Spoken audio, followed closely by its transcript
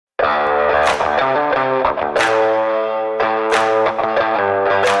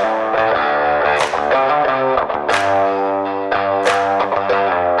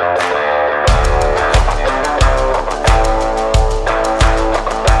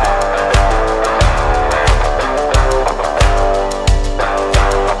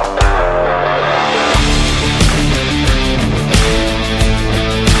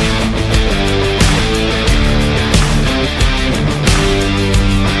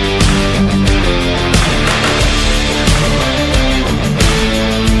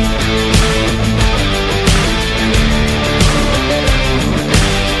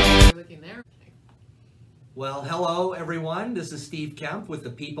this is Steve Kemp with the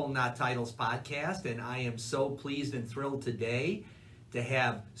People Not Titles podcast, and I am so pleased and thrilled today to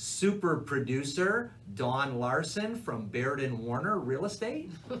have super producer Dawn Larson from Baird & Warner Real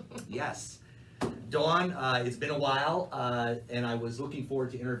Estate. Yes. Dawn, it's been a while, and I was looking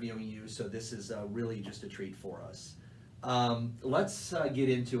forward to interviewing you, so this is really just a treat for us. Let's get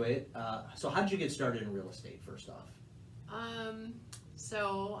into it. So how did you get started in real estate, first off?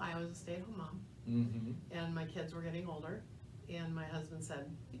 So I was a stay-at-home mom, Mm-hmm. and my kids were getting older, and my husband said,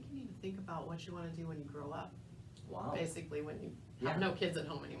 I think you need to think about what you want to do when you grow up. Wow. Basically, when you have no kids at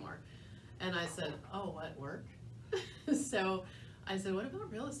home anymore. And I said, oh, what, work? So I said, what about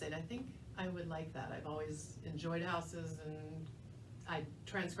real estate? I think I would like that. I've always enjoyed houses, and I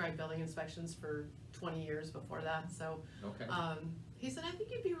transcribed building inspections for 20 years before that. So Okay. he said, I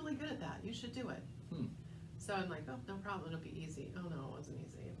think you'd be really good at that. You should do it. So I'm like, oh, no problem, it'll be easy. Oh no, it wasn't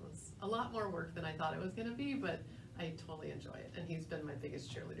easy. It was a lot more work than I thought it was gonna be, but I totally enjoy it. And he's been my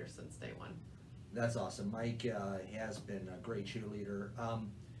biggest cheerleader since day one. That's awesome. Mike has been a great cheerleader.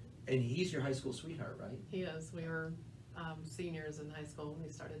 And he's your high school sweetheart, right? He is. We were seniors in high school when we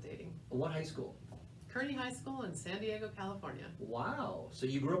started dating. What high school? Kearney High School in San Diego, California. Wow. So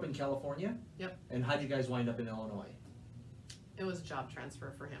you grew up in California? Yep. And how'd you guys wind up in Illinois? It was a job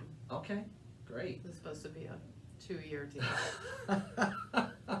transfer for him. Okay, great. It was supposed to be a 2-year deal. Kind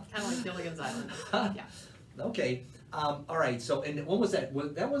of like Gilligan's Island. Yeah. Okay. All right. So, and when was that?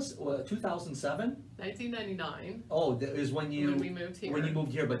 That was 2007? 1999. Oh, that is when you When we moved here. When you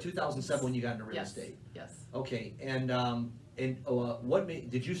moved here, but 2007 when you got into real Yes. estate. Yes. Okay. And what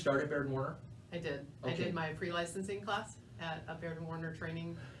did you start at Baird & Warner? I did. Okay. I did my pre-licensing class at a Baird & Warner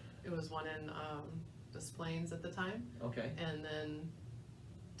training. It was one in Des Plaines at the time. Okay. And then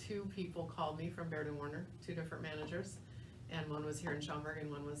 2 people called me from Baird & Warner, 2 different managers. And one was here in Schaumburg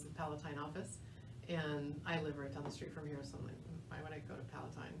and one was the Palatine office. And I live right down the street from here, so I'm like, why would I go to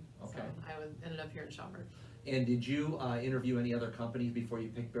Palatine? Okay. So I ended up here in Schaumburg. And did you interview any other companies before you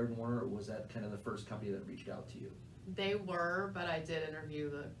picked Baird & Warner, or was that kind of the first company that reached out to you? They were, but I did interview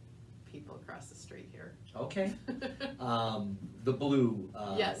the people across the street here. Okay. The blue.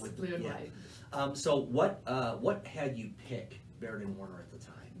 Yes, with blue and yeah. white. So what had you pick Baird & Warner at the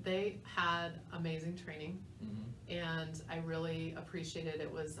time? They had amazing training. Mm-hmm. And I really appreciated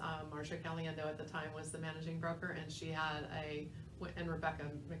it. Was Marcia Caliendo at the time was the managing broker, and she had and Rebecca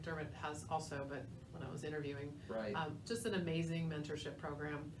McDermott has also, but when I was interviewing, Right. just an amazing mentorship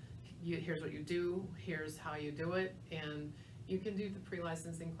program. Here's what you do, here's how you do it, and you can do the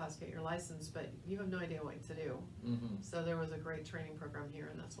pre-licensing class, get your license, but you have no idea what to do. Mm-hmm. So there was a great training program here,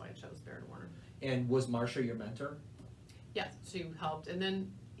 and that's why I chose Baird & Warner. And was Marcia your mentor? Yes, she helped, and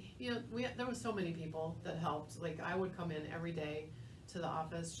then there was so many people that helped. Like I would come in every day to the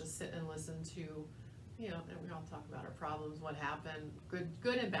office, just sit and listen to, and we all talk about our problems, what happened,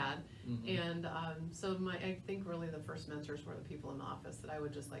 good and bad. Mm-hmm. And so I think really the first mentors were the people in the office that I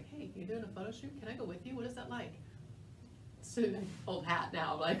would just like, hey, you doing a photo shoot? Can I go with you? What is that like? So old hat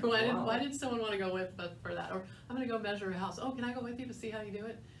now, like why did someone want to go with for that? Or I'm gonna go measure a house. Oh, can I go with you to see how you do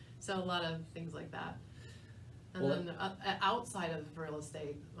it? So a lot of things like that. And then outside of real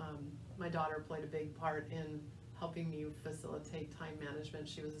estate, my daughter played a big part in helping me facilitate time management.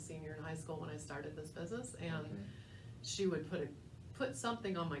 She was a senior in high school when I started this business, and she would put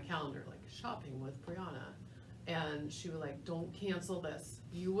something on my calendar, like shopping with Brianna, and she would like, don't cancel this.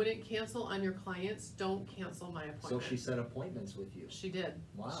 You wouldn't cancel on your clients, don't cancel my appointment. So she set appointments with you. She did.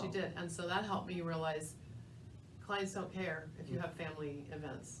 Wow. She did, and so that helped me realize clients don't care if you have family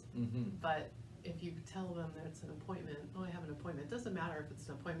events, Mm-hmm. but if you tell them that it's an appointment, oh, I have an appointment. It doesn't matter if it's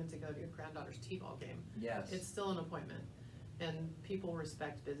an appointment to go to your granddaughter's t-ball game. Yes. It's still an appointment. And people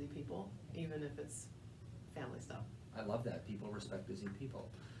respect busy people, even if it's family stuff. I love that. People respect busy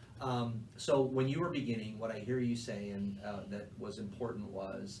people. So when you were beginning, what I hear you saying that was important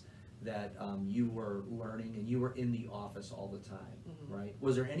was that you were learning and you were in the office all the time, Mm-hmm. right?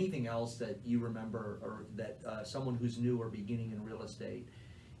 Was there anything else that you remember, or that someone who's new or beginning in real estate,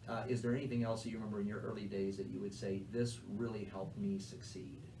 is there anything else that you remember in your early days that you would say, this really helped me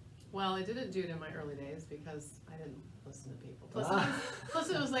succeed? Well, I didn't do it in my early days because I didn't listen to people. Plus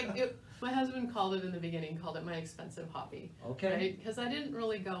it was like, my husband called it in the beginning, called it my expensive hobby. Okay. Right? Because I didn't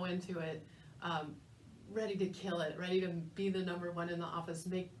really go into it ready to kill it, ready to be the number one in the office,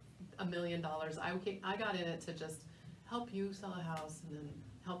 make $1 million. I got in it to just help you sell a house and then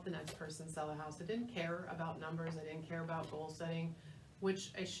help the next person sell a house. I didn't care about numbers. I didn't care about goal setting,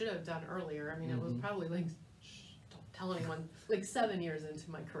 which I should have done earlier. I mean, it was probably like, don't tell anyone, like 7 years into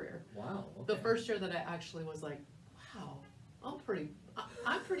my career. Wow. The Okay. first year that I actually was like, wow, I'm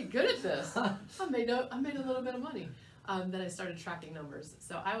pretty good at this. I made a little bit of money. that I started tracking numbers.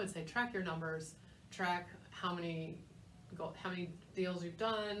 So I would say track your numbers, track how many deals you've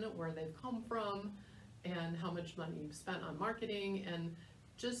done, where they've come from, and how much money you've spent on marketing, and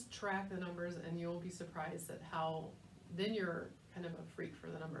just track the numbers, and you'll be surprised at how then you're kind of a freak for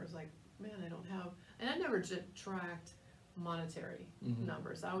the numbers. Like, man, I don't have, and I never tracked monetary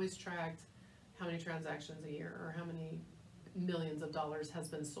numbers. I always tracked how many transactions a year or how many millions of dollars has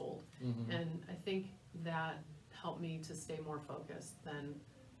been sold. And I think that helped me to stay more focused than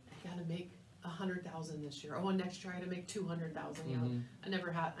I gotta make 100,000 this year. Oh, and next year I gotta make 200,000. You know, I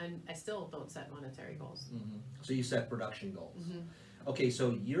never had, and I still don't set monetary goals. So you set production goals. Okay,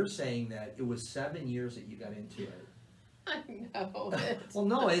 so you're saying that it was 7 years that you got into it. I know. Well,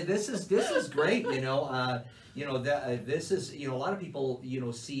 no, this is great. This is, a lot of people,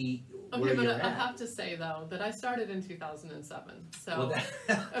 see where Okay, but you're I at. have to say though that I started in 2007. So Well,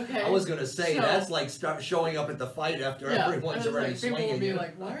 okay, I was gonna say so- that's like start showing up at the fight after everyone's I was already like, people swinging. will be you.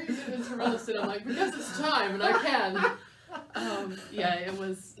 like, "Why are you getting into real estate?" I'm like, "Because it's time and I can." It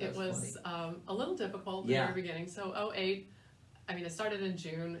was a little difficult in the very beginning. So 2008, I mean, I started in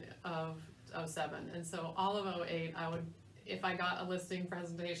June of 2007, and so all of 2008, I would, if I got a listing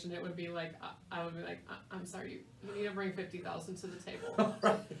presentation, it would be like, I would be like, "I'm sorry, you need to bring 50,000 to the table,"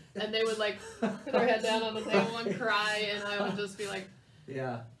 and they would like put their head down on the table and cry, and I would just be like,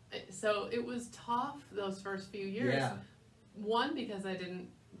 Yeah. So it was tough those first few years. Yeah. One, because I didn't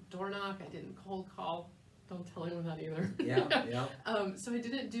door knock, I didn't cold call. Don't tell anyone that either. Yeah. So I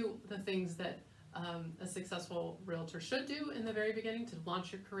didn't do the things that a successful realtor should do in the very beginning to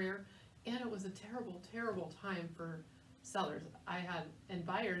launch your career. And it was a terrible, terrible time for sellers. And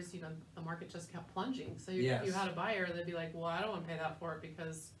buyers, the market just kept plunging. So you had a buyer, they'd be like, well, I don't want to pay that for it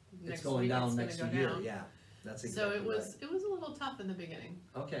because next going week down it's next going to go year. down. Yeah, that's So exactly it was a little tough in the beginning.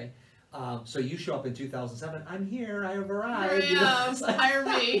 Okay. So you show up in 2007. I'm here. I have arrived. Here I am. Hire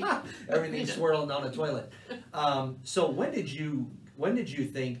me. Everything's swirling down a toilet. So when did you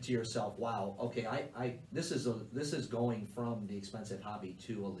think to yourself, wow, okay, this is going from the expensive hobby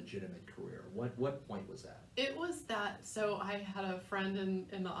to a legitimate career? What point was that? It was that, so I had a friend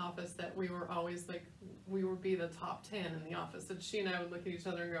in the office that we were always like, we would be the top 10 in the office, and she and I would look at each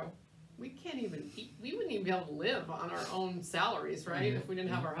other and go, we can't even eat, we wouldn't even be able to live on our own salaries, right? If we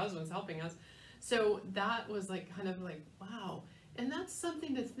didn't have our husbands helping us. So that was like, kind of like, wow. And that's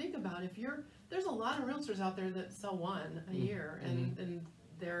something to think about. There's a lot of realtors out there that sell one a year and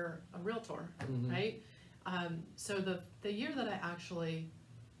they're a realtor, right? So the year that I actually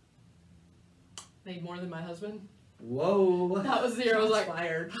made more than my husband, Whoa! that was the year I was like,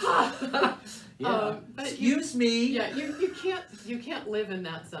 fired. But Excuse me. Yeah, you can't live in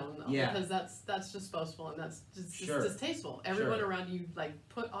that zone though, because that's just boastful and that's just distasteful. Everyone around you like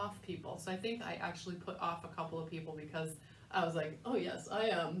put off people. So I think I actually put off a couple of people because I was like, oh yes, I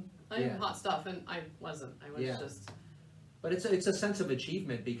am hot stuff, and I wasn't. I was just. But it's a sense of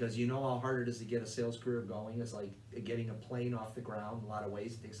achievement because you know how hard it is to get a sales career going. It's like getting a plane off the ground. In a lot of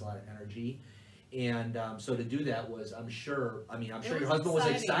ways, it takes a lot of energy. And so to do that was, I'm sure your husband was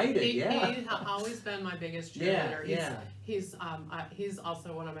excited. He has always been my biggest cheerleader. He's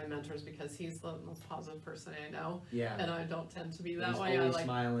also one of my mentors because he's the most positive person I know. Yeah. And I don't tend to be that way. He's always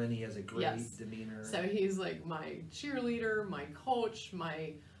smiling. He has a great demeanor. So he's like my cheerleader, my coach,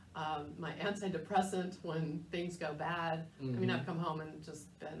 my antidepressant when things go bad. I mean, I've come home and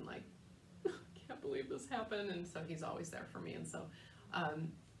just been like, I can't believe this happened. And so he's always there for me. And so,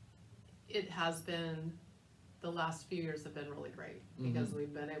 it has been, the last few years have been really great because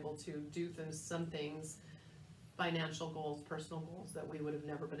we've been able to do some things, financial goals, personal goals that we would have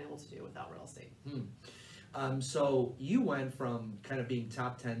never been able to do without real estate. So you went from kind of being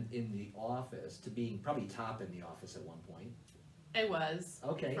top 10 in the office to being probably top in the office at one point. I was.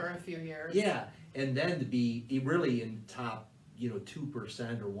 Okay. For a few years. Yeah, and then to be really in top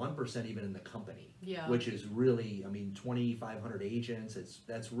 2% or 1% even in the company. Yeah. Which is really, 2,500 agents.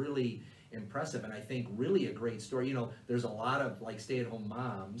 That's really impressive, and I think really a great story. There's a lot of like stay-at-home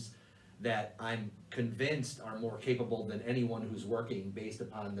moms that I'm convinced are more capable than anyone who's working based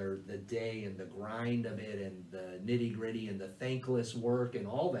upon the day and the grind of it and the nitty-gritty and the thankless work and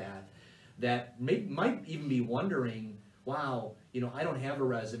all that might even be wondering, wow, I don't have a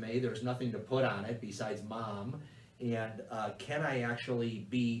resume. There's nothing to put on it besides mom. And can I actually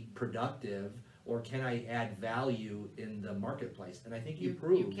be productive, or can I add value in the marketplace? And I think you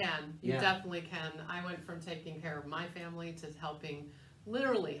proved. You can. You definitely can. I went from taking care of my family to helping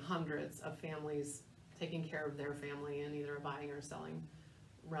literally hundreds of families taking care of their family in either a buying or selling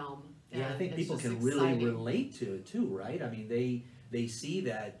realm. Yeah, I think people can really relate to it too, right? I mean, they see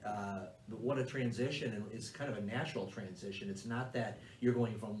that what a transition, and it's kind of a natural transition. It's not that you're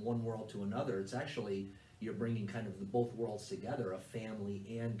going from one world to another. It's actually you're bringing kind of the both worlds together, a family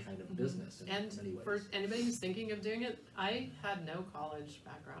and kind of business in many ways. For anybody who's thinking of doing it, I had no college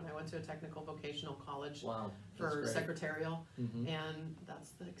background. I went to a technical vocational college for secretarial, and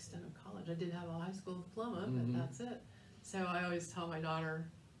that's the extent of college. I did have a high school diploma, but that's it. So I always tell my daughter,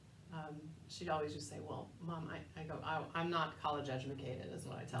 she'd always just say, well, Mom, I'm not college educated, is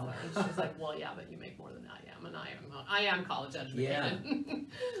what I tell her. And she's like, well, yeah, but you make more than I am, and I am college educated. Yeah.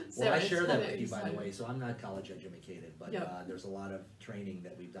 So well, I share that with you, by the way, so I'm not college educated, but there's a lot of training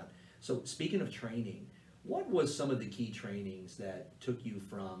that we've done. So speaking of training, what was some of the key trainings that took you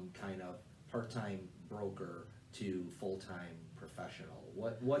from kind of part-time broker to full-time professional?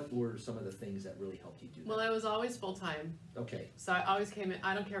 What were some of the things that really helped you do that? Well, I was always full-time. Okay. So I always came in,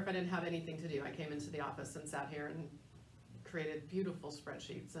 I don't care if I didn't have anything to do, I came into the office and sat here and created beautiful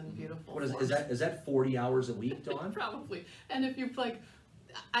spreadsheets and beautiful What forms. is that 40 hours a week, Dawn? Probably. And if you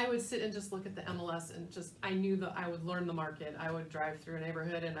I would sit and just look at the MLS and I knew that I would learn the market. I would drive through a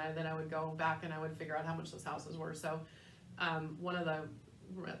neighborhood and then I would go back and I would figure out how much those houses were. So one of the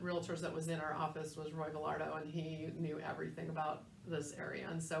realtors that was in our office was Roy Gallardo, and he knew everything about this area.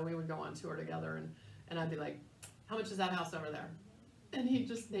 And so we would go on tour together and I'd be like, how much is that house over there? And he'd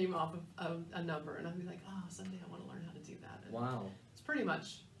just name off a number, and I'd be like, oh, someday I want to learn how to do that. And wow. it's pretty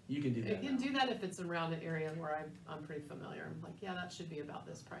much, you can do that. you can do that if it's around an area where I'm pretty familiar. I'm like, yeah, that should be about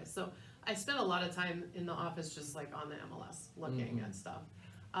this price. So I spent a lot of time in the office just like on the MLS looking at stuff.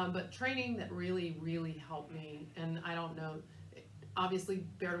 But training that really, really helped me, and I don't know, obviously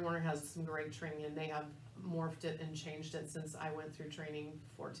Baird Warner has some great training, and they have morphed it and changed it since I went through training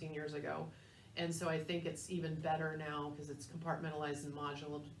 14 years ago. And so I think it's even better now because it's compartmentalized and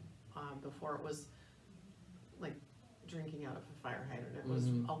modular. Before it was like drinking out of a fire hydrant. It was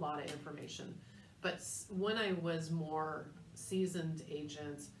a lot of information. But when I was more seasoned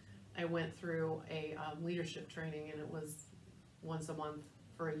agent, I went through a leadership training, and it was once a month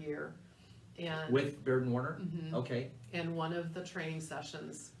for a year. And with Baird and Warner? Okay. And one of the training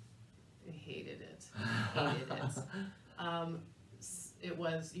sessions, I hated it. It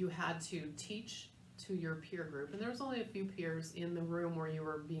was, you had to teach to your peer group, and there was only a few peers in the room where you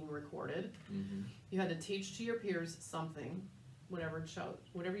were being recorded. You had to teach to your peers something, whatever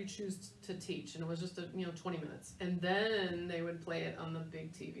you choose to teach, and it was just 20 minutes, and then they would play it on the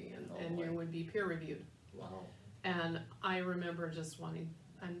big TV, and you would be peer reviewed. Wow. And I remember just wanting,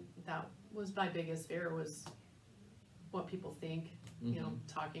 and that was my biggest fear, was what people think,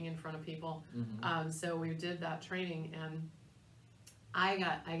 talking in front of people. So we did that training, and I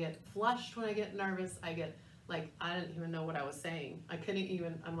get flushed when I get nervous. I get like, I didn't even know what I was saying.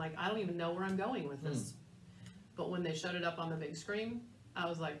 I'm like, I don't even know where I'm going with this. But when they showed it up on the big screen, I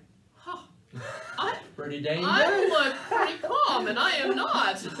was like, huh, pretty dang good. I look pretty calm, and I am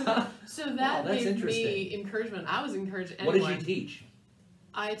not. So that gave me encouragement. I was encouraged anyway. What did you teach?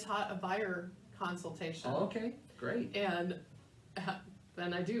 I taught a buyer consultation. Oh, okay, great. And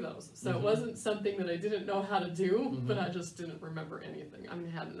I do those. So it wasn't something that I didn't know how to do, but I just didn't remember anything. I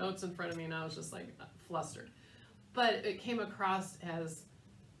mean, I had notes in front of me, and I was just like flustered. But it came across as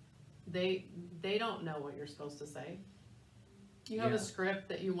they don't know what you're supposed to say. You have a script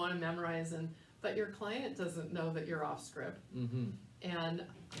that you want to memorize, but your client doesn't know that you're off script. And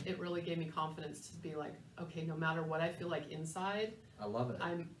it really gave me confidence to be like, okay, no matter what I feel like inside, I love it.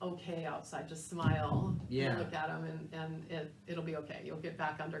 I'm okay outside. Just smile, and look at them, and it'll be okay. You'll get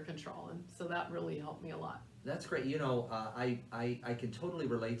back under control. And so that really helped me a lot. That's great. I can totally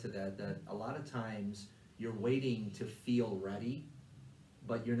relate to that a lot of times you're waiting to feel ready,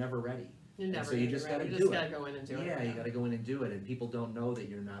 but you're never ready. You're never so you just got to do it. You just got to go in and do it. Yeah, you got to go in and do it, and people don't know that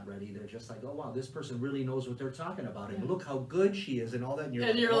you're not ready. They're just like, oh wow, this person really knows what they're talking about, and look how good she is, and all that. And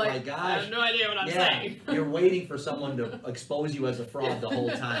you're like, oh my gosh, I have no idea what I'm saying. You're waiting for someone to expose you as a fraud the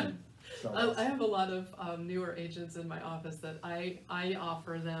whole time. So I have a lot of newer agents in my office that I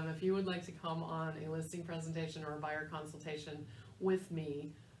offer them, if you would like to come on a listing presentation or a buyer consultation with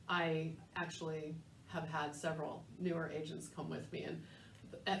me. I actually have had several newer agents come with me, and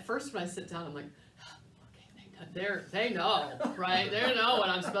at first when I sit down, I'm like, okay, they know, right? They know what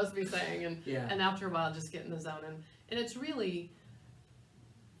I'm supposed to be saying, and after a while, just get in the zone, and it's really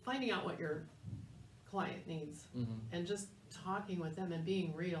finding out what your client needs, and just talking with them and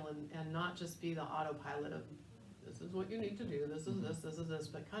being real, and not just be the autopilot of this is what you need to do, this is this is this,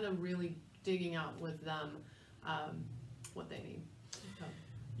 but kind of really digging out with them what they need. So.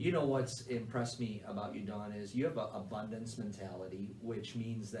 You know what's impressed me about you, Dawn, is you have an abundance mentality, which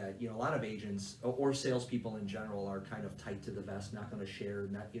means that, a lot of agents or salespeople in general are kind of tight to the vest, not gonna share,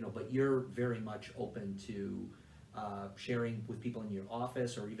 but you're very much open to sharing with people in your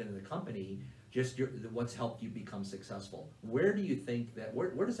office or even in the company, just what's helped you become successful. Where do you think that,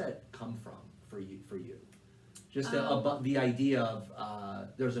 where does that come from for you? Just the idea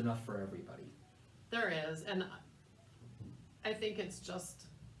of there's enough for everybody. There is, and I think it's just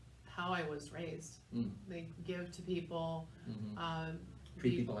how I was raised. They give to people.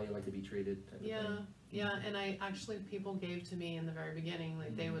 Treat people how you like to be treated type of thing. Yeah, and people gave to me in the very beginning,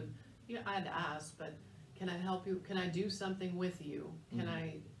 like they would, I had to ask, but can I help you? Can I do something with you?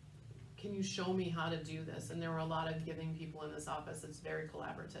 Can you show me how to do this? And there were a lot of giving people in this office. It's very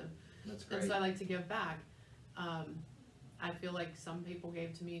collaborative. That's great. And so I like to give back. I feel like some people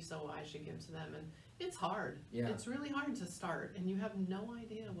gave to me, so I should give to them. And it's hard. Yeah. It's really hard to start, and you have no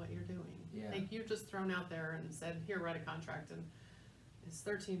idea what you're doing. Yeah. Like you've just thrown out there and said, here, write a contract, and it's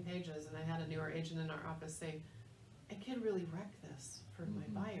 13 pages. And I had a newer agent in our office say, I could really wreck this for my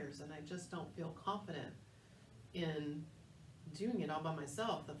buyers, and I just don't feel confident in doing it all by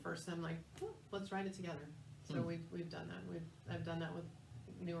myself. The first time, like, let's write it together. So we've done that. I've done that with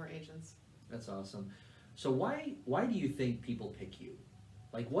newer agents. That's awesome. So why do you think people pick you?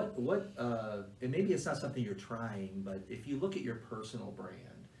 Like what and maybe it's not something you're trying, but if you look at your personal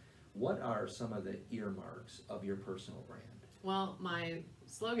brand, what are some of the earmarks of your personal brand? Well, my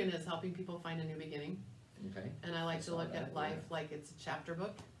slogan is helping people find a new beginning. Okay. And I like to look at life like it's a chapter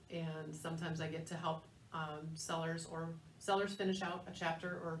book, and sometimes I get to help sellers finish out a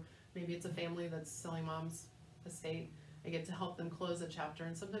chapter, or maybe it's a family that's selling mom's estate. I get to help them close a chapter,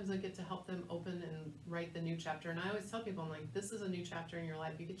 and sometimes I get to help them open and write the new chapter. And I always tell people, I'm like, this is a new chapter in your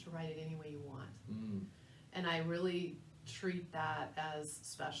life. You get to write it any way you want. And I really treat that as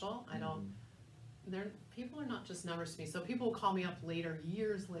special. I don't, people are not just numbers to me. So people will call me up later,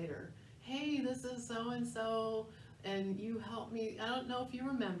 years later. Hey, this is so-and-so, and you helped me. I don't know if you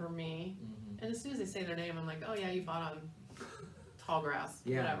remember me. And as soon as they say their name, I'm like, oh yeah, you bought on Tallgrass,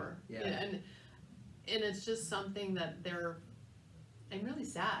 whatever. Yeah. And it's just something that I'm really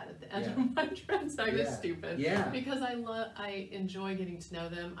sad at the end of my trends. I'm just stupid. Yeah. Because I enjoy getting to know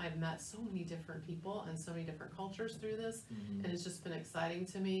them. I've met so many different people and so many different cultures through this, and it's just been exciting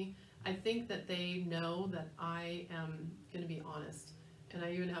to me. I think that they know that I am going to be honest, and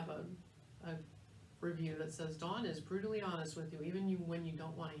I even have a review that says Dawn is brutally honest with you, even when you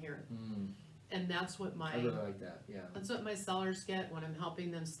don't want to hear it. And that's what I really like that. Yeah. That's what my sellers get when I'm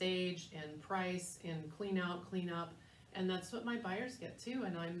helping them stage and price and clean up, and that's what my buyers get too.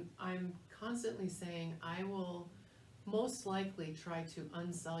 And I'm constantly saying I will most likely try to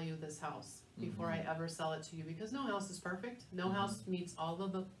unsell you this house before I ever sell it to you, because no house is perfect. No house meets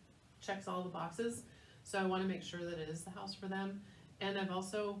checks all the boxes. So I want to make sure that it is the house for them. And I've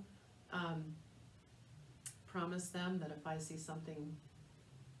also promised them that if I see something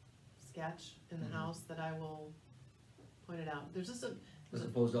sketch in the house, that I will point it out. There's just as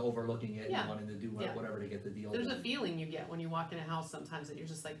opposed to overlooking it Yeah. and wanting to do whatever to get the deal there's done. a feeling you get when you walk in a house sometimes that you're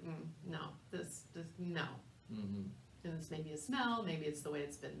just like, no, this no. And it's maybe a smell, maybe it's the way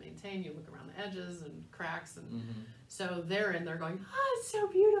it's been maintained. You look around the edges and cracks, and so they're in there going, oh, it's so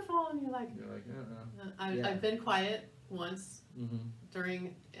beautiful, and you're like, I've been quiet once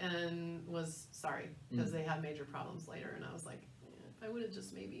during, and was sorry, because they had major problems later, and I was like, I would have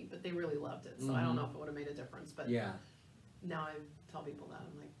just maybe, but they really loved it, so I don't know if it would have made a difference, but now I tell people that,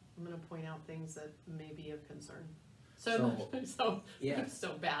 I'm like, I'm gonna point out things that may be of concern. So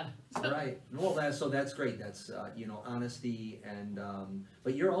bad. Right. Well, that's great. That's honesty, and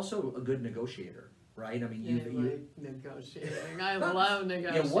but you're also a good negotiator, right? I mean, you negotiating. I love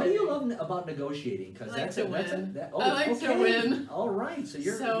negotiating. Yeah. What do you love about negotiating? Because I like to win. I like to win. All right. So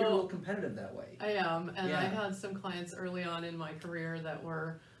you're a little competitive that way. I am, and I had some clients early on in my career that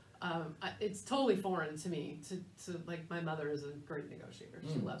were. It's totally foreign to me to like, my mother is a great negotiator.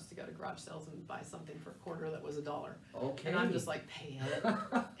 She loves to go to garage sales and buy something for a quarter that was $1. Okay. And I'm just like, pay it.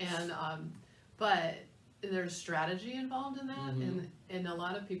 And but there's strategy involved in that, and a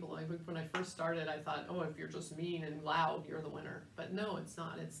lot of people, like when I first started, I thought, oh, if you're just mean and loud, you're the winner. But no, it's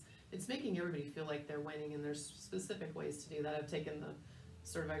not. It's making everybody feel like they're winning, and there's specific ways to do that. I've taken the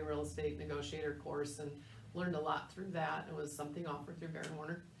Certified Real Estate Negotiator course and learned a lot through that. It was something offered through Baron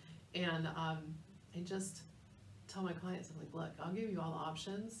Warner. And I just tell my clients, I'm like, look, I'll give you all the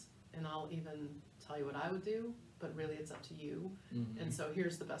options, and I'll even tell you what I would do, but really it's up to you. And so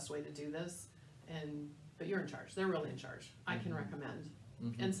here's the best way to do this, but you're in charge. They're really in charge. I can recommend.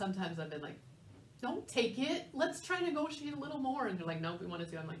 And sometimes I've been like, don't take it. Let's try to negotiate a little more. And they're like, no, we want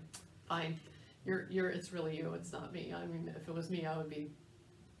to. I'm like, fine. It's really you. It's not me. I mean, if it was me, I would be.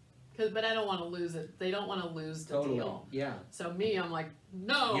 But I don't want to lose it. They don't want to lose the deal. Yeah. So me, I'm like,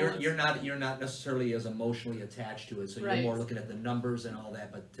 no. You're not necessarily as emotionally attached to it, so you're more looking at the numbers and all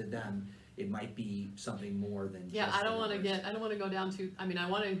that. But to them, it might be something more than. Yeah, just I don't want numbers. to I don't want to go down to. I mean, I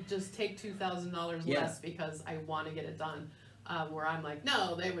want to just take $2,000 less because I want to get it done. Where I'm like,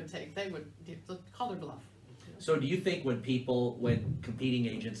 no, they would call their bluff. So do you think when competing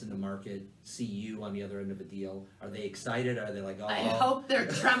agents in the market see you on the other end of a deal, are they excited? Are they like, oh? I hope they're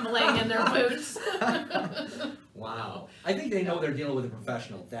trembling in their boots. Wow. I think they know they're dealing with a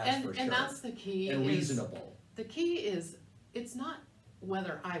professional, that's for sure. And that's the key. And reasonable. The key is, it's not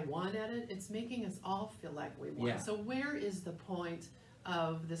whether I won at it, it's making us all feel like we won. Yeah. So where is the point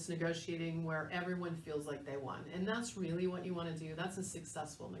of this negotiating where everyone feels like they won? And that's really what you want to do. That's a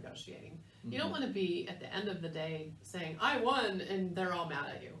successful negotiating. You don't want to be at the end of the day saying, I won, and they're all mad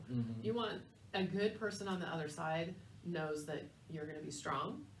at you. You want a good person on the other side knows that you're going to be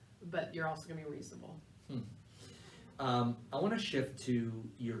strong, but you're also going to be reasonable. I want to shift to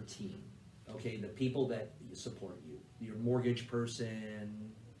your team, okay? The people that support you, your mortgage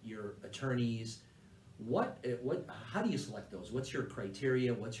person, your attorneys. How do you select those? What's your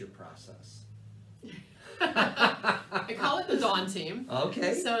criteria? What's your process? I call it the Dawn team.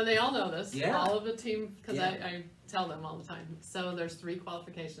 Okay. So they all know this. Yeah. All of the team, because Yeah. I tell them all the time. So there's 3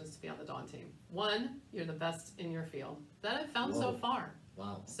 qualifications to be on the Dawn team. 1, you're the best in your field. That I've found so far.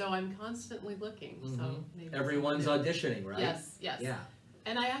 Wow. So I'm constantly looking. So maybe Everyone's auditioning, right? Yes. Yeah.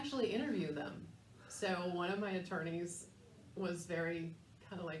 And I actually interview them. So one of my attorneys was very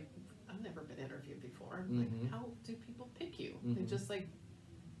kind of like, I've never been interviewed before. Like, how do people pick you? They just like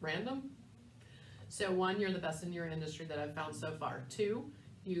random. So 1, you're the best in your industry that I've found so far. 2,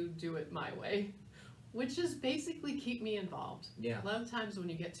 you do it my way, which is basically keep me involved. Yeah. A lot of times when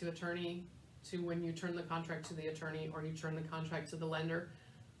you get to attorney, to when you turn the contract to the attorney or you turn the contract to the lender,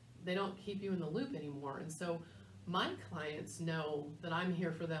 they don't keep you in the loop anymore. And so my clients know that I'm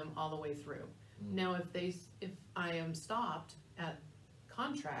here for them all the way through. Now, if I am stopped at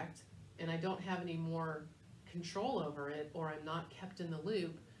contract and I don't have any more control over it, or I'm not kept in the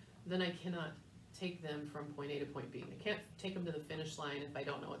loop, then I cannot take them from point A to point B. I can't take them to the finish line if I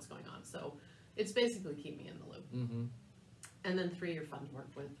don't know what's going on. So it's basically keep me in the loop. And then 3, you're fun to work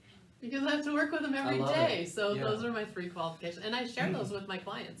with, because I have to work with them every day. So those are my 3 qualifications, and I share those with my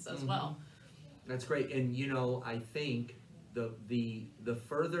clients as well. That's great. And I think the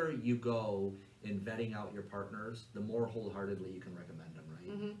further you go in vetting out your partners, the more wholeheartedly you can recommend them,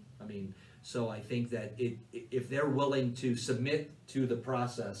 right? I mean, so I think that if they're willing to submit to the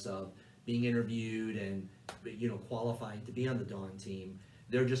process of being interviewed and qualifying to be on the Dawn team,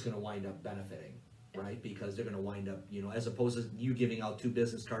 they're just going to wind up benefiting, right? Because they're going to wind up, as opposed to you giving out 2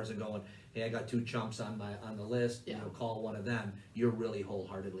 business cards and going, hey, I got 2 chumps on the list, call one of them. You're really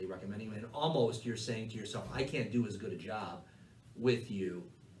wholeheartedly recommending, and almost you're saying to yourself, I can't do as good a job with you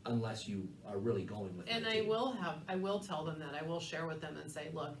unless you are really going with. And I will tell them that. I will share with them and say,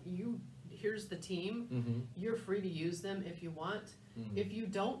 look, here's the team. You're free to use them if you want. If you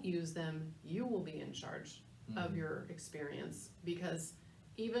don't use them, you will be in charge of your experience, because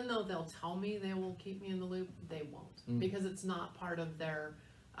even though they'll tell me they will keep me in the loop, they won't, because it's not part of their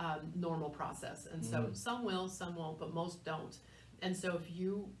normal process. And so some will, some won't, but most don't. And so if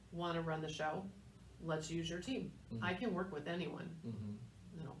you want to run the show, let's use your team. I can work with anyone.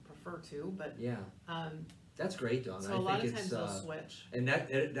 I don't prefer to, but that's great, Dawn. So a lot of times they'll switch. And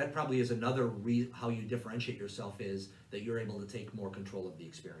that probably is another how you differentiate yourself, is that you're able to take more control of the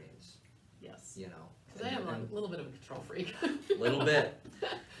experience. Yes. Because I am a little bit of a control freak. A little bit.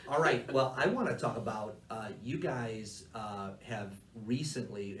 All right. Well, I want to talk about you guys have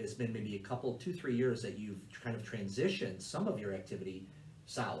recently. It's been maybe 2-3 years that you've kind of transitioned some of your activity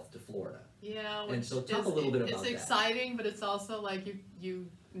south to Florida. Yeah. And so talk a little bit about that. It's exciting, but it's also like you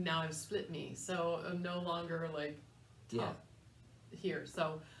now have split me, so I'm no longer like here.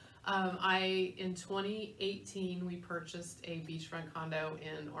 So in 2018 we purchased a beachfront condo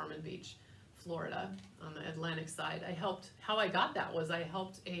in Ormond Beach, Florida, on the Atlantic side. How I got that was I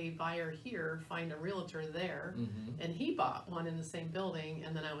helped a buyer here find a realtor there, and he bought one in the same building,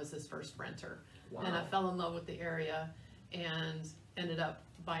 and then I was his first renter. Wow. And I fell in love with the area and ended up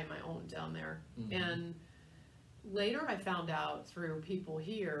buying my own down there. And later I found out through people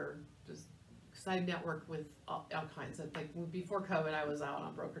here, just because I networked with all kinds of, like before COVID, I was out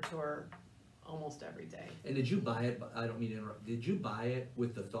on broker tour almost every day. And did you buy it, I don't mean to interrupt, did you buy it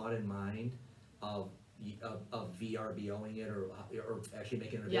with the thought in mind of of VRBOing it or actually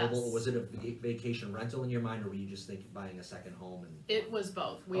making it available? Yes. Or was it a vacation rental in your mind, or were you just thinking buying a second home? And It was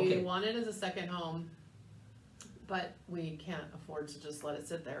both. We Okay. wanted it as a second home, but we can't afford to just let it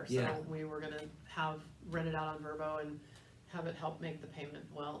sit there. So Yeah. we were gonna rent it out on Verbo and have it help make the payment.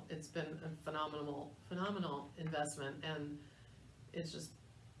 Well, it's been a phenomenal investment, and it's just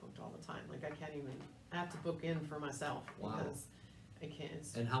booked all the time. Like I have to book in for myself Wow. because I can't.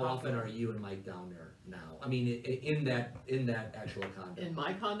 It's And how often are you and Mike down there now? I mean, in that actual condo? in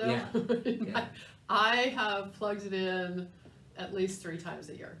my condo? Yeah. Yeah. I have plugged it in at least 3 times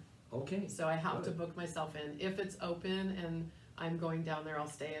a year. Okay, So I have to Good. book myself in. If it's open and I'm going down there, I'll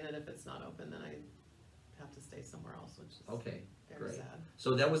stay in it. If it's not open, then I have to stay somewhere else, which is okay, very great. sad.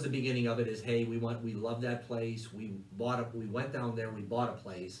 So that was the beginning of it, is, hey, we love that place, we went down there, we bought a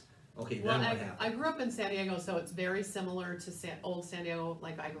place. Okay, Well, then what I happened? grew up in San Diego, so it's very similar to old San Diego,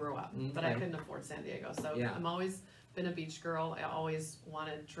 like I grew up, but I Okay. couldn't afford San Diego. So Yeah. I'm always been a beach girl. I always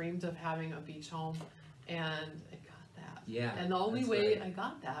dreamed of having a beach home, and I got that. Yeah, And the only that's way right. I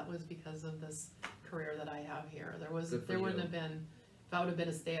got that was because of this career that I have here. There Good for wouldn't you. have been, if I would have been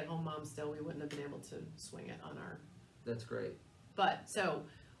a stay-at-home mom still, we wouldn't have been able to swing it on our. That's great. But so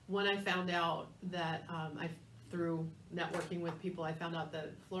when I found out that through networking with people, I found out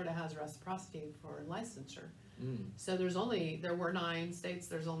that Florida has reciprocity for licensure. Mm. So there were 9 states.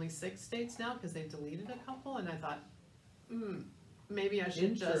 There's only 6 states now because they deleted a couple, and I thought, maybe I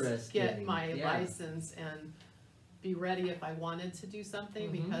should just get Interesting. my Yeah. license and be ready if I wanted to do something,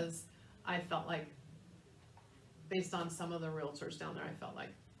 Mhm. because I felt like, based on some of the realtors down there, I felt like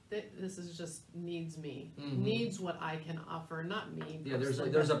this is just needs me, Mhm. needs what I can offer, not me. Yeah, personally,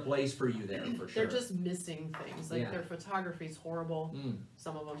 there's but a place for you there, for sure. they're just missing things. Like Yeah. their photography's horrible, Mm.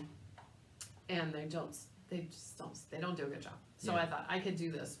 some of them, and they don't do a good job. So Yeah. I thought I could do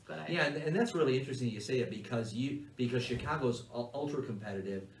this, but Yeah, and that's really interesting you say it, because Chicago's ultra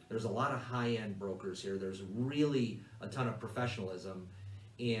competitive. There's a lot of high-end brokers here. There's really a ton of professionalism,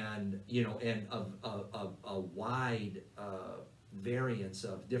 and and a wide variance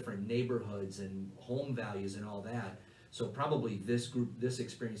of different neighborhoods and home values and all that. So probably this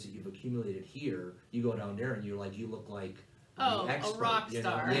experience that you've accumulated here, you go down there and you look like Oh, the expert, a rock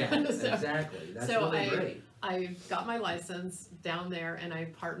star. Yeah, So- exactly. That's so really great. I got my license down there, and I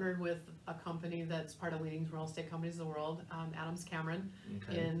partnered with a company that's part of leading real estate companies in the world, Adams Cameron.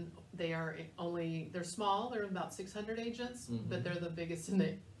 Okay. And they're small. They're about 600 agents, Mhm. but they're the biggest in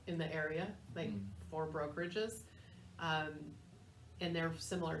the area, like Mm. 4 brokerages. And they're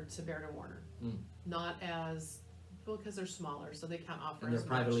similar to Baird & Warner. Mm. Not as, well, because they're smaller, so they can't offer And they're as much.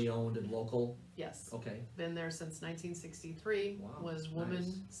 privately owned and local. Yes. Okay. Been there since 1963. Wow, Was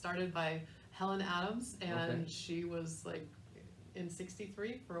nice. started by Helen Adams, and Okay. she was like, in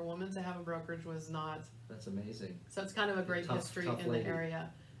 63, for a woman to have a brokerage was not, That's amazing. so it's kind of a great Tough history in lady. the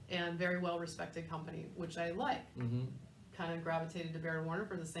area, and very well respected company, which I like. Mm-hmm. Kind of gravitated to Baird & Warner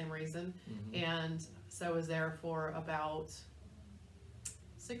for the same reason, Mm-hmm. and so I was there for about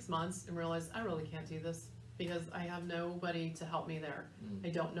 6 months and realized I really can't do this because I have nobody to help me there. Mm. I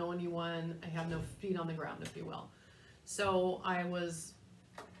don't know anyone. I have no feet on the ground, if you will. So I was,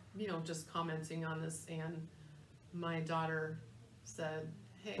 just commenting on this, and my daughter said,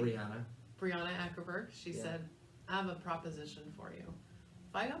 hey, Brianna Ackerberg, she Yeah. said, I have a proposition for you.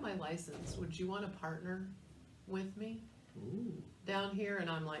 If I got my license, would you want to partner with me Ooh. down here? And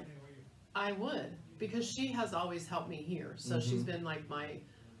I'm like, I would, because she has always helped me here. So she's Mhm. been like my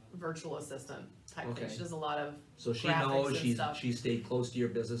virtual assistant type Okay. thing. She does a lot of, So she graphics knows and stuff. she stayed close to your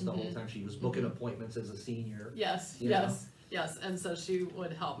business the whole Mhm. time. She was booking Mhm. appointments as a senior. yes, You yes. And so she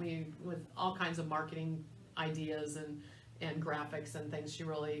would help me with all kinds of marketing ideas and graphics and things.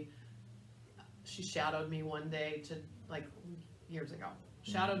 She shadowed me one day years ago.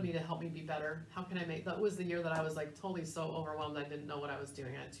 Shadowed me to help me be better. How can I that was the year that I was like totally so overwhelmed I didn't know what I was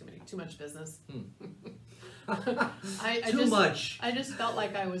doing. I had too much business. Much. I just felt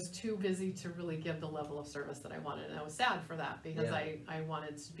like I was too busy to really give the level of service that I wanted, and I was sad for that because Yeah. I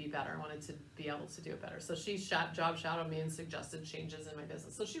wanted to be better. I wanted to be able to do it better. So she job shadowed me and suggested changes in my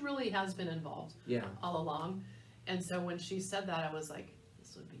business. So she really has been involved Yeah. all along. And so when she said that, I was like,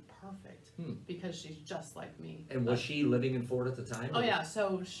 this would be perfect because she's just like me. And was she living in Florida at the time? Oh yeah,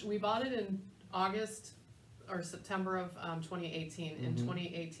 so we bought it in August or September of 2018. In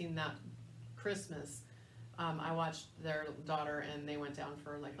 2018, that Christmas, I watched their daughter, and they went down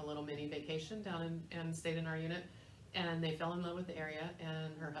for like a little mini vacation down and stayed in our unit, and they fell in love with the area,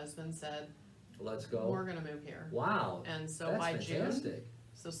 and her husband said, Let's go. we're gonna move here. Wow. And so That's by fantastic. June,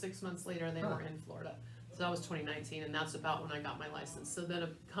 so 6 months later, they were in Florida. So that was 2019, and that's about when I got my license. So then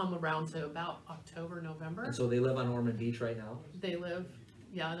it come around to about October, November. And so they live on Ormond Beach right now? They live,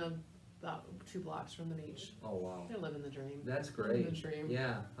 yeah, about 2 blocks from the beach. Oh, wow. They're living the dream. That's Living great. the dream.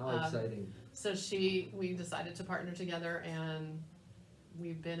 Yeah, how exciting. So we decided to partner together, and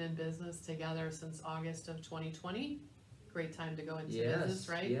we've been in business together since August of 2020. Great time to go into business,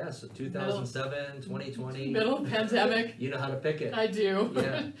 right? Yes, 2007, 2020. Middle pandemic. You know how to pick it. I do.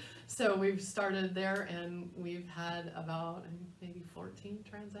 Yeah. So we've started there, and we've had about maybe 14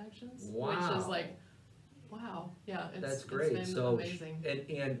 transactions, which is Wow. like, wow, yeah, That's great. It's been So, amazing.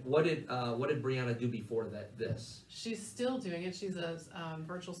 and what did Brianna do before this? She's still doing it. She's a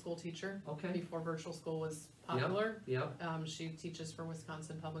virtual school teacher. Okay. Before virtual school was popular, Yep. she teaches for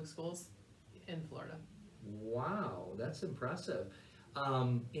Wisconsin Public Schools in Florida. Wow, that's impressive.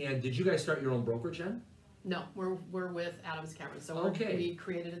 And did you guys start your own brokerage then? No, we're with Adams Cameron. So Okay. we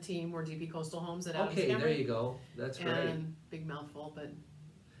created a team. We're DP Coastal Homes at Adams Okay, Cameron. there you go. That's great. And big mouthful, but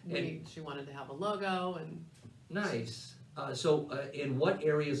she wanted to have a logo and. Nice. So, in what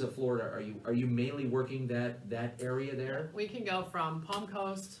areas of Florida are you mainly working that area there? We can go from Palm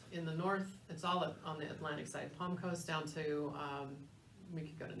Coast in the north, it's all on the Atlantic side, Palm Coast down to, we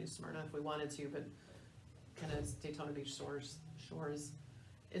could go to New Smyrna if we wanted to, but kind of Daytona Beach shores.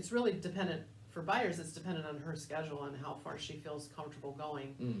 It's really dependent, for buyers, it's dependent on her schedule and how far she feels comfortable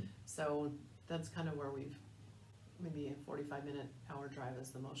going. Mm. So that's kind of where maybe a 45-minute hour drive is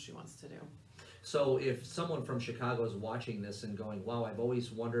the most she wants to do. So if someone from Chicago is watching this and going, wow, I've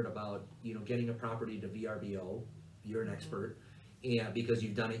always wondered about, getting a property to VRBO, you're an expert, and because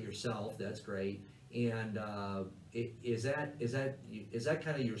you've done it yourself, that's great. And is that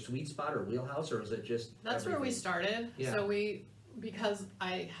kind of your sweet spot or wheelhouse, or is it just That's where we everything? started. Yeah. So because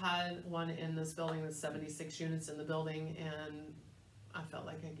I had one in this building with 76 units in the building, and I felt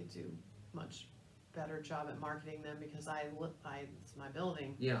like I could do much better job at marketing them because it's my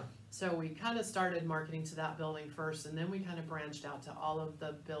building. Yeah. So we kind of started marketing to that building first, and then we kind of branched out to all of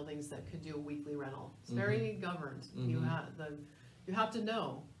the buildings that could do a weekly rental. It's very governed. You have to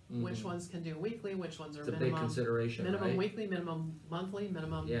know which ones can do weekly, which ones are It's a big minimum consideration, right? weekly, minimum monthly,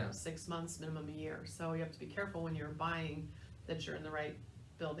 minimum Yeah. 6 months, minimum a year. So you have to be careful when you're buying that you're in the right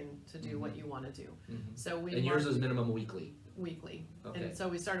building to do what you want to do. So And yours is minimum weekly. weekly. Okay. And so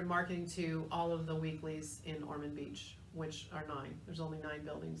we started marketing to all of the weeklies in Ormond Beach, which are 9. There's only 9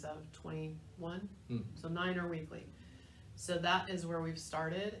 buildings out of 21, so 9 are weekly. So that is where we've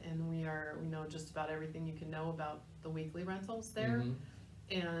started, and we know just about everything you can know about the weekly rentals there.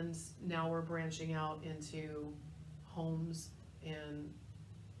 And now we're branching out into homes and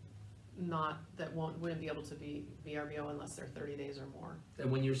wouldn't be able to be VRBO unless they're 30 days or more.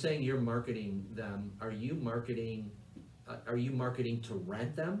 And when you're saying you're marketing them, are you marketing to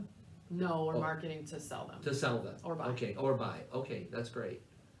rent them? No, we're marketing to sell them. To sell them? Or buy. Okay, or buy. Okay, that's great.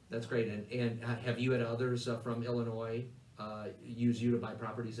 That's great. And have you had others from Illinois use you to buy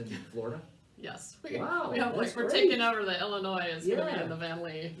properties in Florida? Yes. Wow, that's we're great. taking over the Illinois. It's going to be Yeah. in the Van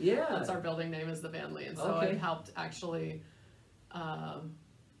Lee. Yeah. That's our building name is the Van Lee. And so Okay. I've helped actually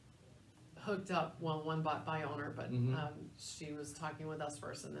hooked up, one bought by owner, but she was talking with us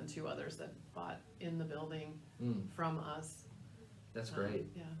first, and then 2 others that bought in the building from us. That's great.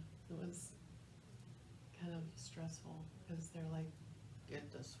 Yeah, it was kind of stressful because they're like,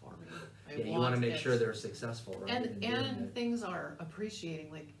 get this for me. Yeah, you want to make sure they're successful, right? in doing And it. things are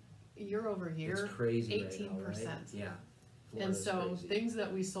appreciating, like year over year, It's crazy 18%. right now, right? Yeah. And Florida's so crazy. things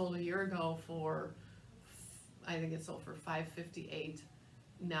that we sold a year ago for, I think it sold for $558.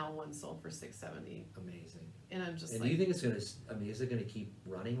 Now one sold for $670, Amazing. and I'm just And like, do you think it's is it gonna keep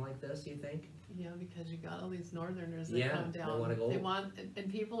running like this, do you think? yeah, because you got all these northerners that Yeah, come they down. wanna go. They want, and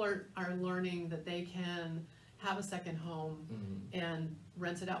people are learning that they can have a second home and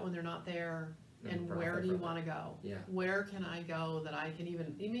rent it out when they're not there. And profit where do you from it. want to go? Yeah. Where can I go that I can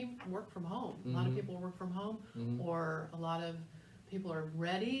even work from home? A lot of people work from home, or a lot of people are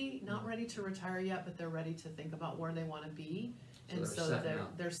not ready to retire yet, but they're ready to think about where they want to be. So And they're so setting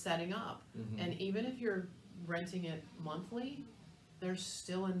up. they're setting up. And even if you're renting it monthly, there's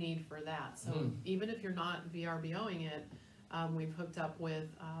still a need for that. So even if you're not VRBOing it, we've hooked up with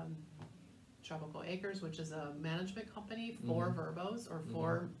Tropical Acres, which is a management company for Verbos, or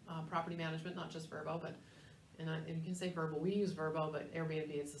for property management, not just Verbo, but, and you can say Verbo, we use Verbo, but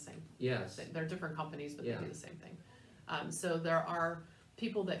Airbnb, it's the same. Yes. They're different companies, but Yeah. they do the same thing. So there are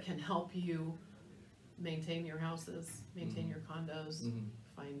people that can help you maintain your houses, maintain your condos,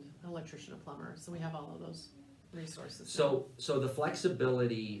 find an electrician, a plumber, so we have all of those resources. So the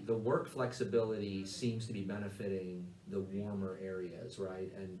flexibility, the work flexibility seems to be benefiting the warmer areas,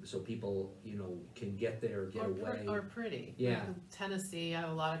 right? And so people, can get there, get away. Or pretty. Yeah. Like Tennessee, I have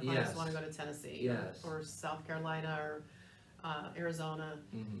a lot of clients Yes. want to go to Tennessee. Yes. Or South Carolina or Arizona,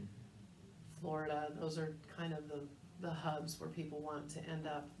 Mhm. Florida. Those are kind of the hubs where people want to end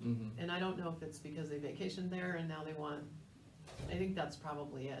up. Mhm. And I don't know if it's because they vacationed there and now they want, I think that's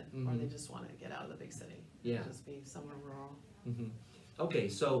probably it. Or they Mhm. just want to get out of the big city. Yeah. Just be somewhere rural. Mhm. Okay,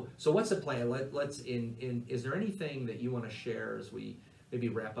 so what's the plan? Let's is there anything that you want to share as we maybe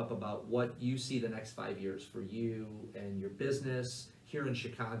wrap up about what you see the next 5 years for you and your business here in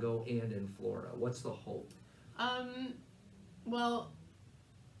Chicago and in Florida? What's the hope? Well,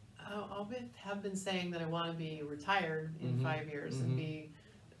 have been saying that I want to be retired in Mhm. 5 years Mhm. and be,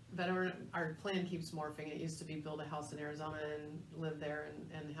 but our plan keeps morphing. It used to be build a house in Arizona and live there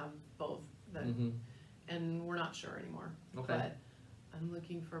and have both. Mhm. And we're not sure anymore. Okay. But I'm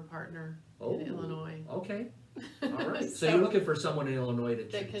looking for a partner Oh, in Illinois. Okay. All right. So you're looking for someone in Illinois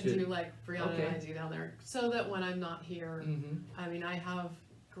that can do like Brianna Okay. and I do down there, so that when I'm not here, Mhm. I mean, I have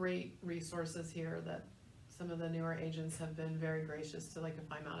great resources here that some of the newer agents have been very gracious to, like if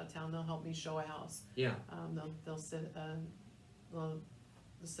I'm out of town, they'll help me show a house. Yeah. They'll sit a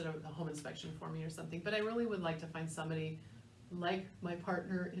home inspection for me or something, but I really would like to find somebody like my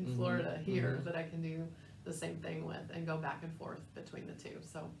partner in Mhm. Florida here Mhm. that I can do the same thing with and go back and forth between the two.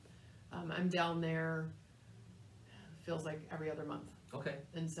 So I'm down there, feels like every other month. Okay.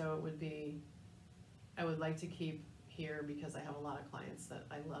 And so I would like to keep here because I have a lot of clients that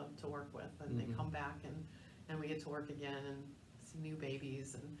I love to work with, and they Mhm. come back and we get to work again and see new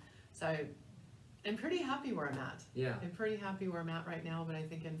babies. And so I'm pretty happy where I'm at. Yeah. I'm pretty happy where I'm at right now, but I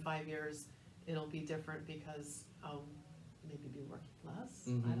think in 5 years it'll be different because I'll maybe be working less.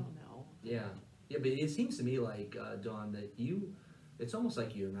 Mhm. I don't know. Yeah. Yeah, but it seems to me like, Dawn, that it's almost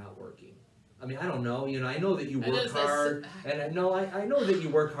like you're not working. I mean, I don't know, I know that you It work is hard, and I know that you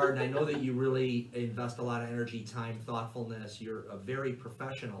work hard, and I know that you really invest a lot of energy, time, thoughtfulness, you're a very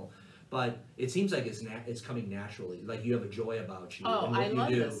professional, but it seems like it's coming naturally, like you have a joy about you Oh, and what I you love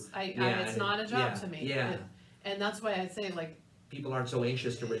do. this. It's not a job to me. Yeah. And that's why I say, like, People aren't so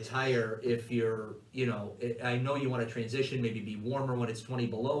anxious to retire if you're, I know you want to transition, maybe be warmer when it's 20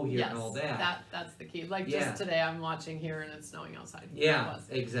 below here and all that. That's the key. Like Yeah. just today, I'm watching here and it's snowing outside. Yeah, It was.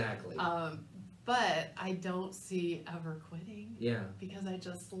 exactly. But I don't see ever quitting Yeah. because I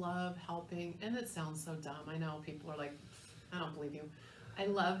just love helping. And it sounds so dumb. I know people are like, I don't believe you. I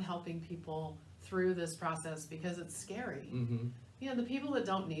love helping people through this process because it's scary. Mm-hmm. The people that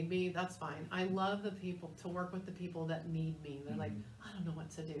don't need me, that's fine. I love to work with the people that need me. They're like, I don't know what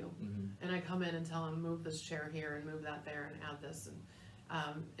to do. Mm-hmm. And I come in and tell them, move this chair here and move that there and add this.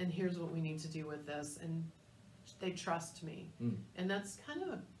 And here's what we need to do with this. And they trust me. Mm. And that's kind of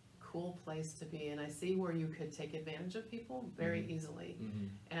a cool place to be. And I see where you could take advantage of people very easily.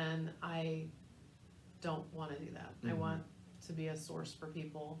 Mm-hmm. And I don't want to do that. I Mhm. want to be a source for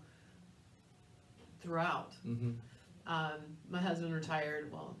people throughout. Mm-hmm. My husband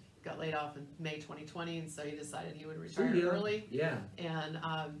retired, got laid off in May 2020, and so he decided he would retire early. Yeah. And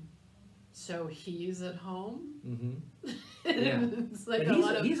so he's at home. Mm-hmm. And Yeah. it's like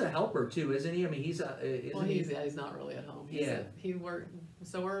And he's a helper too, isn't he? I mean, he's not really at home. Yeah.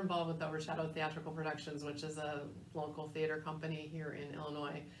 So we're involved with Overshadow Theatrical Productions, which is a local theater company here in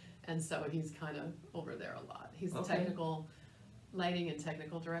Illinois, and so he's kind of over there a lot. He's the Okay. technical lighting and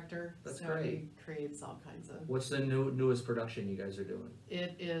technical director. That's so great. he creates all kinds of. What's the newest production you guys are doing?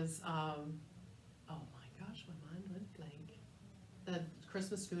 It is, oh my gosh, my mind went blank. The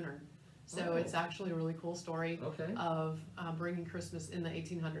Christmas Schooner. So Oh. it's actually a really cool story Okay. of bringing Christmas in the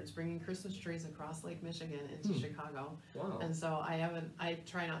 1800s, bringing Christmas trees across Lake Michigan into Chicago. Wow. And so I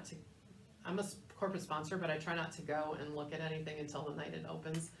try not to, I'm a corporate sponsor, but I try not to go and look at anything until the night it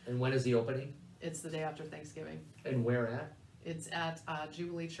opens. And when is the opening? It's the day after Thanksgiving. And where at? It's at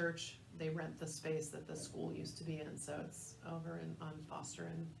Jubilee Church. They rent the space that the school used to be in, so it's over on Foster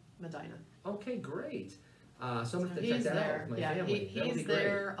and Medina. Okay, great. So I'm So gonna have to he's check that there. out with my Yeah, family. That would be he's great.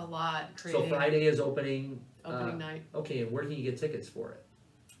 there a lot So creating Friday is opening. opening night. Okay, and where can you get tickets for it?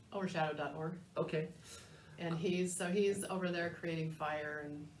 Overshadow.org. Okay. And he's over there creating fire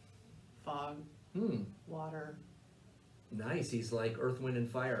and fog, water. Nice. He's like Earth, Wind, and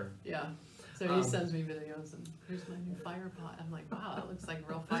Fire. Yeah. So he sends me videos and here's my new fire pot. I'm like, wow, it looks like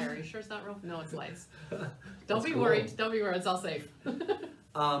real fire. Are you sure it's not real? No, it's lights. Don't That's be cool. worried. Don't be worried. It's all safe.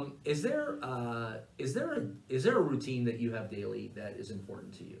 Is there a routine that you have daily that is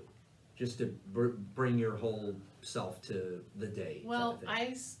important to you, just to bring your whole self to the day? type Well, of thing?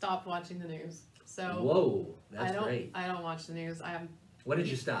 I stopped watching the news. So Whoa, that's great. I don't watch the news. What did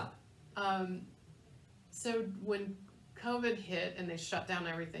you stop? So when COVID hit and they shut down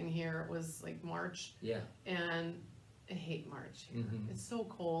everything here, it was like March, Yeah, and I hate March here. It's so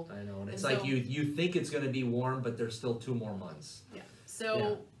cold. I know. And it's And like so- you think it's going to be warm, but there's still 2 more months. Yeah. So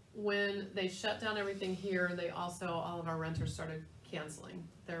Yeah. when they shut down everything here, they also, all of our renters started canceling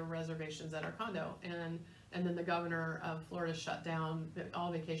their reservations at our condo, and then the governor of Florida shut down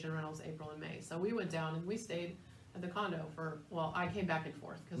all vacation rentals April and May. So we went down and we stayed at the condo well, I came back and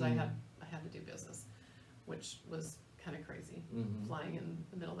forth because I had to do business, which was kind of crazy, flying in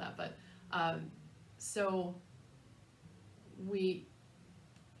the middle of that. But so we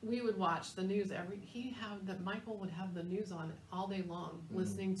would watch the news Michael would have the news on all day long,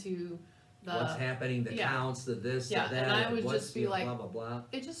 listening to What's happening, the counts, the this, the that, and I would what's, just be like, blah, blah, blah.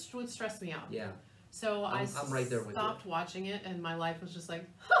 it just would stress me out. Yeah. So I'm right there with you. stopped watching it, and my life was just like,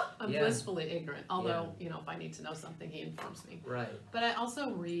 I'm Yeah. blissfully ignorant. Although, if I need to know something, he informs me. Right. But I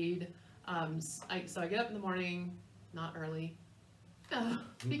also read, so I get up in the morning, not early,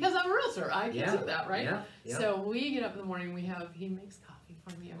 because I'm a realtor. I can do that, right? Yeah. Yeah. So we get up in the morning, he makes coffee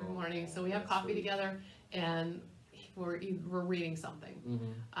for me every morning. So we have that's coffee sweet. together, and we're reading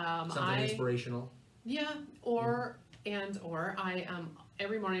something. Something inspirational. Yeah, or I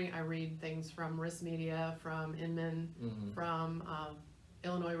every morning I read things from Risk Media, from Inman, from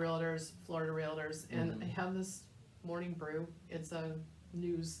Illinois Realtors, Florida Realtors, and I have this morning brew. It's a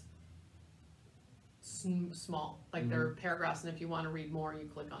news small, like there are paragraphs, and if you want to read more, you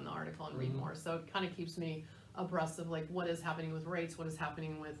click on the article and read more. So it kind of keeps me abreast of like what is happening with rates, what is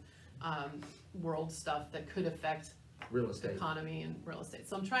happening with world stuff that could affect Real estate. economy and real estate.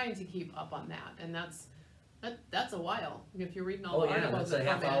 So I'm trying to keep up on that, and that's a while if you're reading all Oh the yeah, articles. that's a that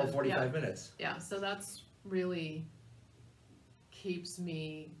half come hour, in. 45 minutes. Yeah, so that's really keeps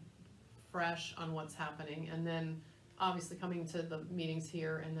me fresh on what's happening, and then obviously coming to the meetings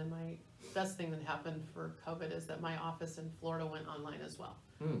here, and then my best thing that happened for COVID is that my office in Florida went online as well.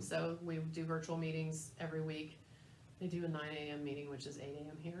 So we do virtual meetings every week. They do a 9 a.m. meeting, which is 8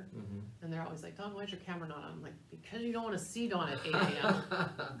 a.m. here. And they're always like, Dawn, why's your camera not on? I'm like, because you don't want to see Dawn at 8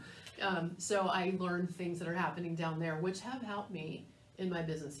 a.m. So I learned things that are happening down there, which have helped me in my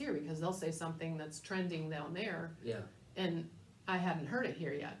business here, because they'll say something that's trending down there, Yeah. and I hadn't heard it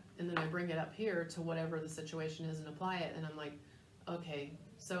here yet. And then I bring it up here to whatever the situation is and apply it, and I'm like, okay,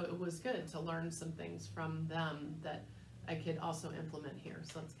 so it was good to learn some things from them that I could also implement here.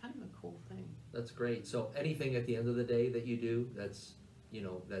 So it's kind of a cool thing. That's great. So anything at the end of the day that you do, that's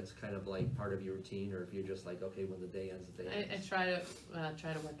kind of like part of your routine, or if you're just like, okay, when the day ends, the day I ends. try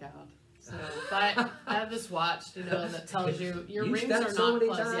to work out. So, but I have this watch, that tells you your You rings stepped are so not many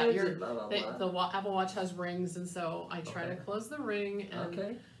closed. Yeah, times your and blah, blah, blah. the Apple Watch has rings, and so I try to Okay. close the ring, and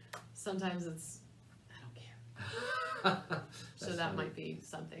Okay. sometimes I don't care. So That's that funny. might be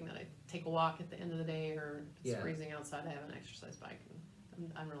something that I take a walk at the end of the day, or if it's Yeah. freezing outside, I have an exercise bike,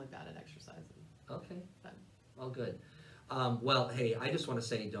 and I'm really bad at exercising. Okay. But- All good. Well, hey, I just want to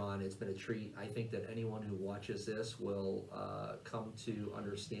say, Dawn, it's been a treat. I think that anyone who watches this will come to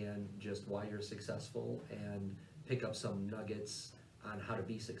understand just why you're successful and pick up some nuggets on how to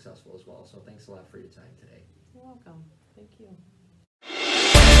be successful as well. So thanks a lot for your time today. You're welcome. Thank you.